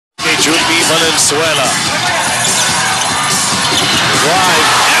Judy Valenzuela. Drive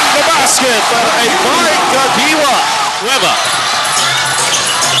and the basket para kay Mark Gagiwa. Nueva.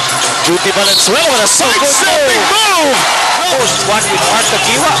 Judy Valenzuela with a side-stepping move. One with Mark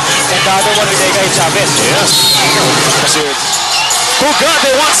Gagiwa and the other one with Egay Chavez. Yes. Kasi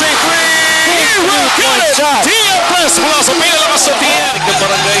Tugade wants a three. He will get it. Tia Press mula sa pinalakas sa Tia. Ng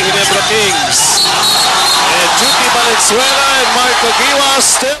Barangay Ginebra Kings. And Judy Valenzuela and Mark Gagiwa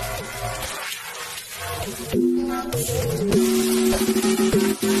still.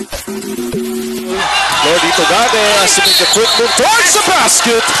 Lordy Tugade has to make a quick move towards the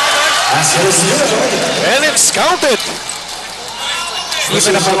basket. And it's counted.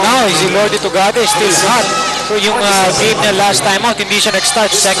 Even up to now, si Lordy Tugade is still hot. So yung game niya last time out, hindi siya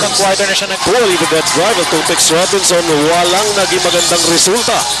nag-start. Second quarter na siya nag-goal. Even that drive of Tutex Robinson, walang naging magandang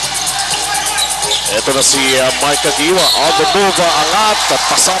resulta. Ito na si Mark Gagiwa on the move, angat at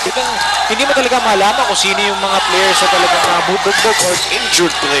pasabi na. Hindi mo talaga malaman kung sino yung mga players na talagang bubugbog or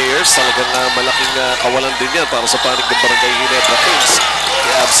injured players. Talagang malaking kawalan din yan para sa panig ng Barangay Ginebra Kings.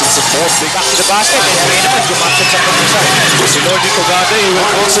 The absence of both. Back to the basket. And ngayon naman, jumaksad sa pag-usay. Si Lordy Tugade, he will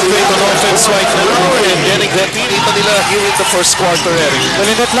concentrate on offense right now and getting that pinita nila here in the first quarter, Eric. Well,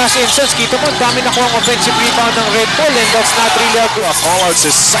 in that last instance, kita mo, dami na kuha ang offensive rebound ng Red Bull and that's not really a good. Collards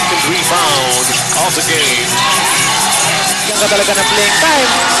his second rebound of the game. Yan ka talaga ng playing time.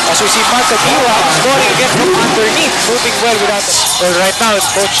 As we see Mark Gagiwa scoring again from underneath, moving well without it. Well, right now,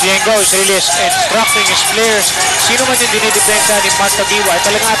 Coach Diego is really instructing his players. Sino man yung dinidepensa ni Mark Gagiwa, ay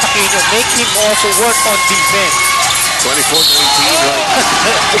talagang atakin nyo. Make him also work on defense. 24-19, right?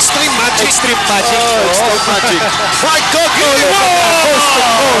 Extreme magic. Extreme magic. Extreme magic. Mark Gagiwa! Coast to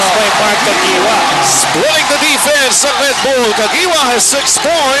coast by Mark Gagiwa. Splitting the defense ng Red Bull. Gagiwa has 6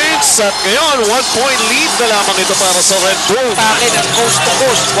 points. At ngayon, 1 point lead na lamang ito para sa Red Bull. Pakin ang coast to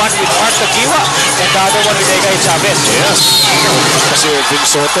coast. One with Mark Gagiwa and the other one with Egay Chavez. Yes. Kasi Vin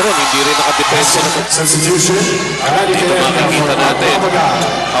Soto ron, hindi rin nakadepensa naman. Dito makikita natin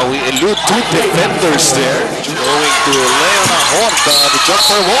how we elude 2 defenders there. Going to Leona Horta. The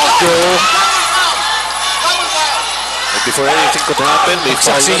jumper won't go. And before anything could happen, may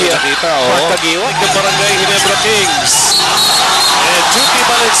foul na nakita. Mark Gagiwa. The Barangay Ginebra Kings. And Judy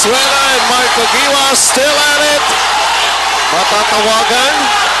Valenzuela and Mark Gagiwa still at it. Matatawagan.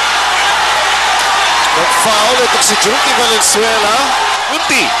 Nag-foul ito si Judy Valenzuela.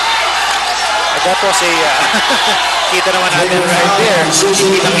 Unti. That was a... kita naman natin right there.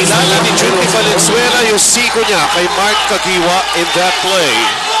 Pinakilala ni Judy Valenzuela yung siko niya kay Mark Gagiwa in that play.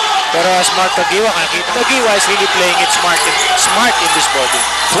 Pero as Mark Gagiwa, Gagiwa is really playing it smart in this body.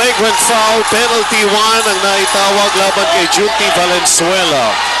 Flagrant foul, penalty 1 ang naitawag laban kay Judy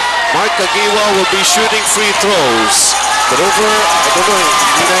Valenzuela. Mark Gagiwa will be shooting free throws. But over, I don't know,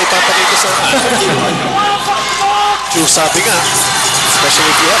 hindi na itatanito sa... Sabi nga,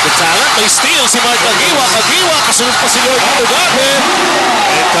 especially if you have the talent, may steal si Mark Gagiwa. Gagiwa, kasunod pa si Lordy Tugade.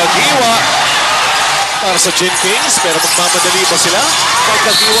 And Gagiwa, para sa Gin Kings, pero magmamadali ba sila? Mark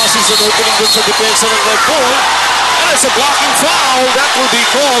Gagiwa season opening dun sa depensa ng Red Bull. And it's a blocking foul. That will be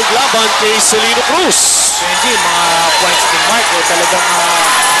called laban kay Celino Cruz. Benji, mga points ni Mark, talagang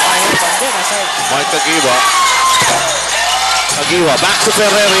mahirapan din. Mark Gagiwa. Gagiwa, back to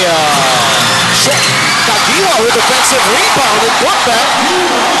Ferreria. Shot. Gagiwa with defensive rebound and putback.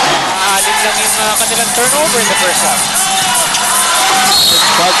 Alin lang yung kanilang turnover in the first half.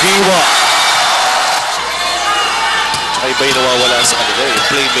 Gagiwa. Tsaka iba yung nawawala sa kanila. Yung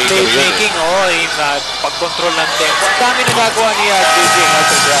playmaker yun. Playmaking, yung pag-control ng tempo. Ang dami nagagawa ni JJ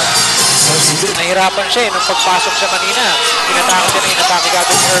Alcatraz. Nahirapan siya nung pagpasok siya kanina. Pinataka siya na inatake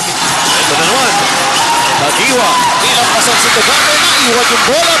gagawin ni Irving. Ito na naman. Gagiwa. Nilampasan si Tugade. Naiwan yung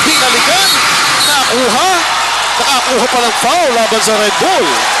bola. Pinalikan. Nakakuha pa ng foul laban sa Red Bull.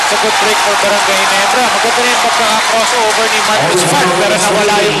 It's a good break for Barangay Ginebra. Maganda na yung pagkaka-crossover ni Marcus Fart pero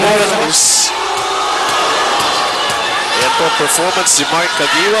nawala yung bola sa... Ito performance si Mark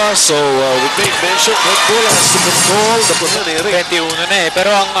Gagiwa. So we made mention Red Bull has to control the position. 21 na pero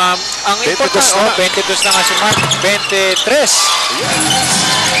ang important 22 na nga si Mark. 23.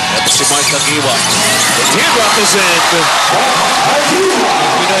 Ito si Mark Gagiwa. The team represent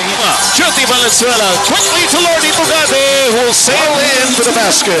Judy Valenzuela quickly to Lordy Tugade who will sail into the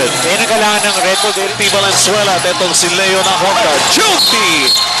basket. Kaya nagkailangan ng Red Bull. Judy Valenzuela at itong si Leona Horta. Judy!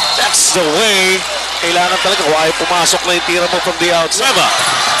 That's the way. Kailangan talaga kung ayaw pumasok na yung tira mo from the outside.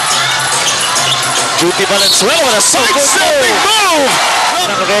 Judy Valenzuela with a side-stepping move!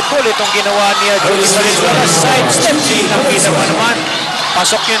 Ng Red Bull, itong ginawa niya Judy Valenzuela, side-step. Nakita mo naman.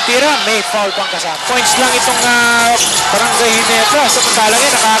 Pasok yung tira, may foul pang kasama. Points lang itong Barangay Ginebra. Samantalang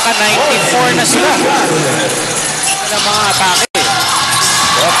yun, nakaka-94 na sila ng mga atake.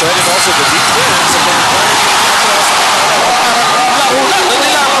 Well, credit also the defense. Launa na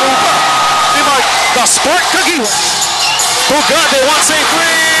nila ang Arupa. Ni Mark Gaspar Kagiwa. Tugade wants a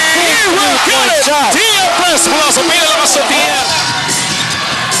three. He will get it. Tia Press mula sa pinalakas sa Tia.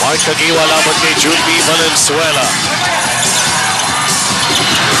 Mark Kagiwa laban kay Junby Valenzuela.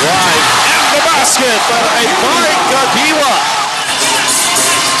 Drive in the basket para kay Mark Kagiwa.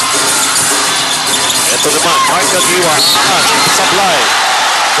 Ito naman, Mark Kagiwa at Sablay.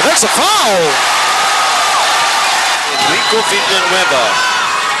 But there's a foul. Enrico Villanueva.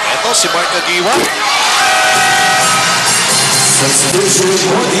 Ito si Mark Kagiwa.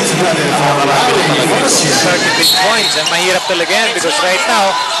 With points, and mahirap talaga yan because right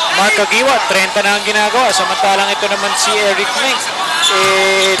now, Mark Kagiwa, 30 na ang ginagawa. Samantalang ito naman si Eric Meng,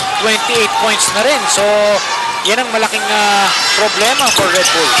 28 points na rin. So, yan ang malaking problema for Red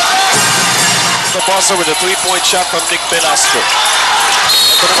Bull. Tapasa with a three-point shot from Nick Velasco.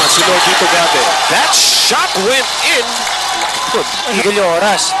 Ito naman si Lordito Gabe. That shot went in. Good. Higil yung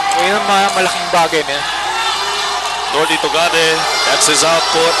oras. Yan ang malaking bagay na yan. Lordito Gabe, that's his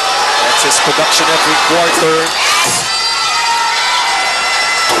output. That's his production every quarter.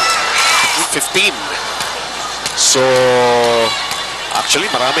 15. So, actually,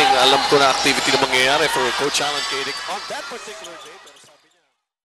 maraming alam ko na activity na mangyayari for Coach Alan Cadic on that particular day.